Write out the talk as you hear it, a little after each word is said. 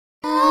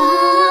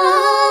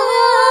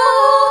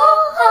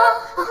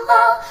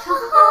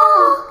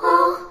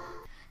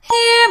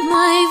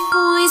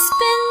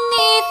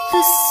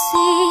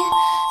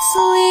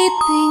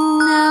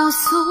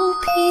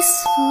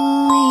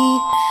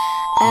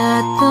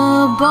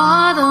the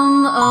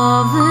bottom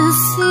of the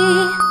sea,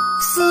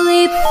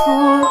 sleep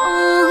for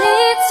all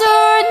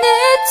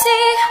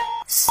eternity.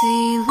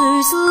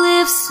 Sailors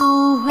live so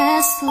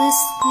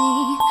restlessly.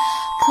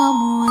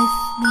 Come with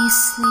me,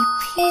 sleep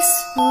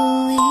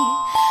peacefully.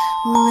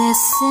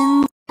 Listen.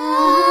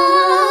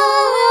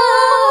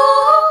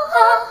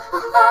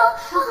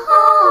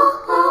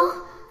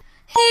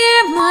 Hear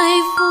my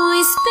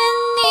voice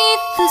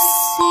beneath the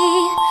sea,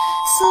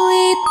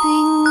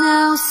 sleeping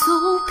now so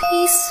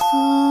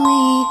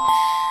peacefully.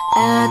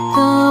 At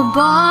the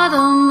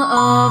bottom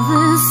of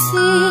the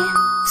sea,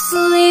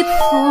 sleep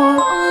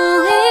for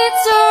all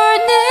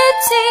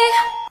eternity.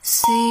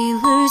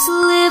 Sailors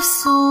live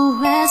so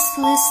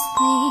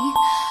restlessly.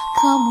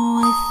 Come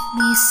with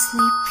me,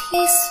 sleep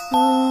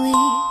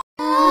peacefully.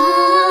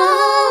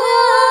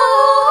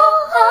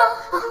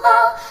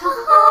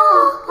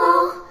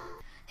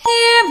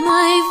 Hear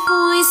my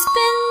voice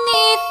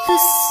beneath the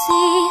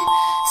sea,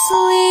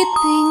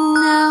 sleeping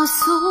now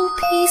so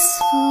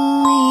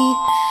peacefully.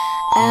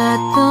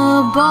 At the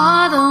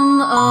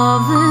bottom of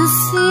the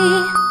sea,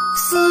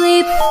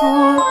 sleep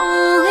for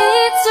all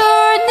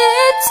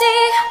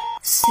eternity.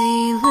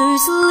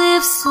 Sailors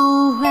live so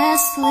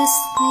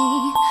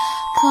restlessly.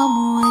 Come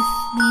with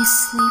me,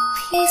 sleep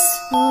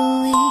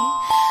peacefully.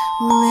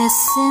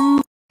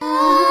 Listen.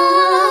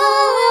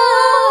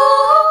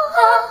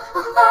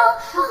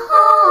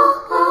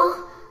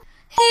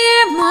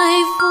 Hear my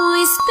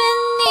voice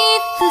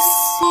beneath the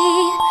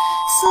sea,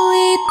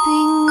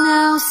 sleeping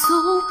now so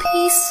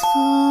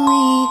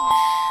peacefully.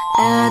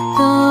 At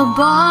the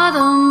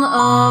bottom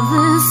of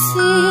the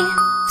sea,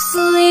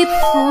 sleep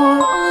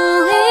for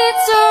all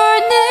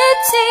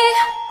eternity.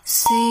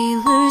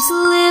 Sailors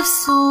live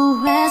so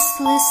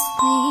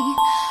restlessly.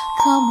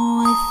 Come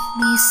with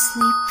me,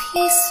 sleep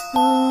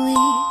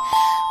peacefully.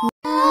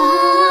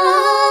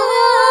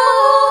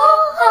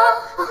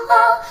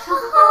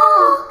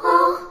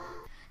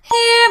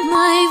 Hear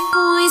my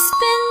voice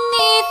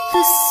beneath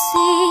the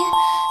sea,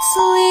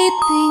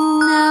 sleeping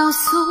now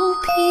so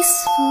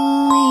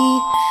peacefully.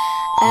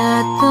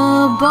 At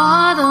the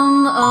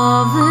bottom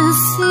of the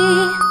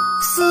sea,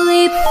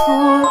 sleep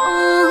for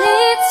all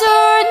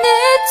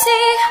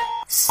eternity.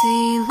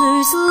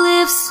 Sailors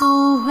live so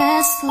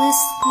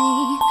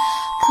restlessly.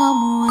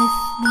 Come with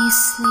me,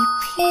 sleep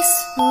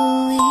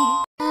peacefully.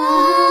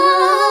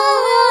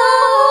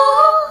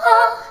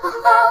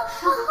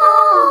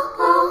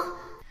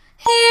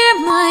 Hear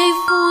my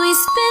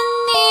voice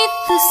beneath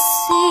the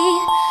sea,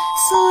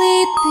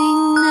 sleeping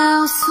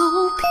now so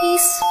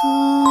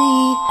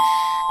peacefully.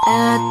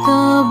 At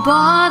the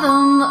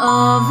bottom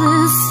of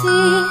the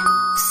sea,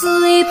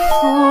 sleep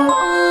for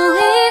all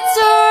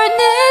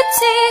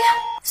eternity.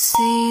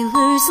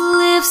 Sailors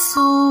live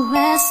so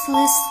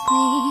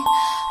restlessly.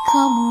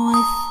 Come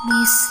with me,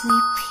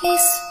 sleep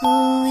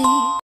peacefully.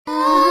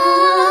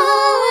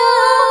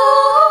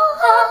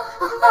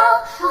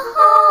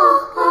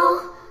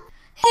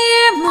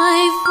 Hear my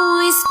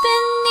voice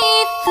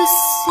beneath the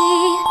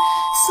sea,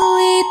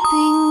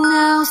 sleeping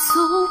now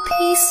so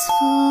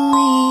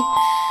peacefully.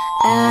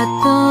 At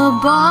the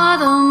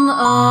bottom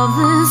of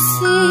the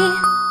sea,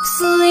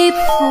 sleep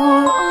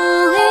for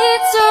all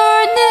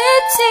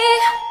eternity.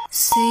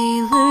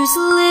 Sailors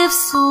live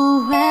so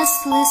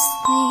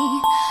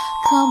restlessly.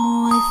 Come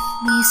with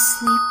me,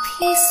 sleep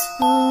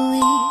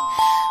peacefully.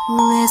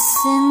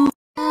 Listen.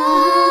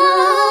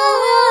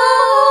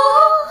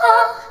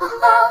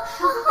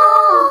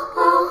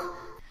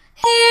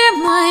 Hear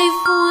my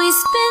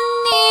voice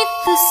beneath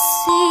the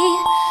sea,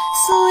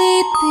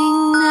 sleeping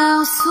now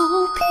so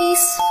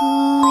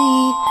peacefully.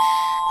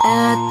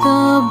 At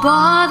the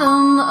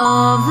bottom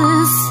of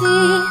the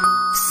sea,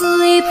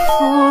 sleep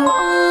for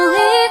all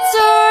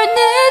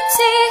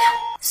eternity.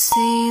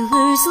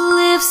 Sailors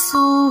live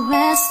so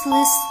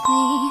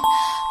restlessly.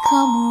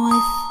 Come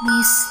with me,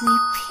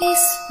 sleep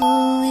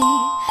peacefully.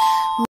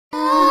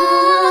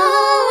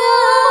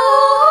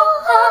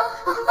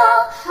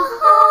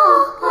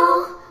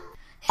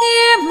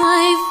 Hear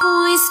my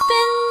voice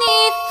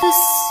beneath the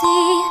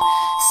sea,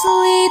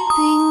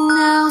 sleeping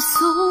now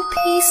so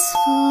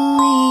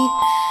peacefully.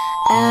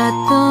 At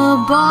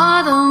the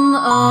bottom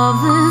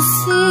of the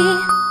sea,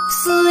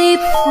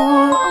 sleep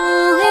for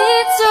all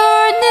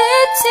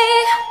eternity.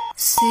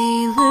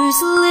 Sailors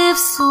live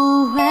so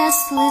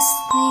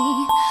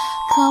restlessly.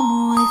 Come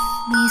with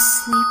me,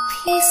 sleep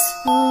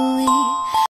peacefully.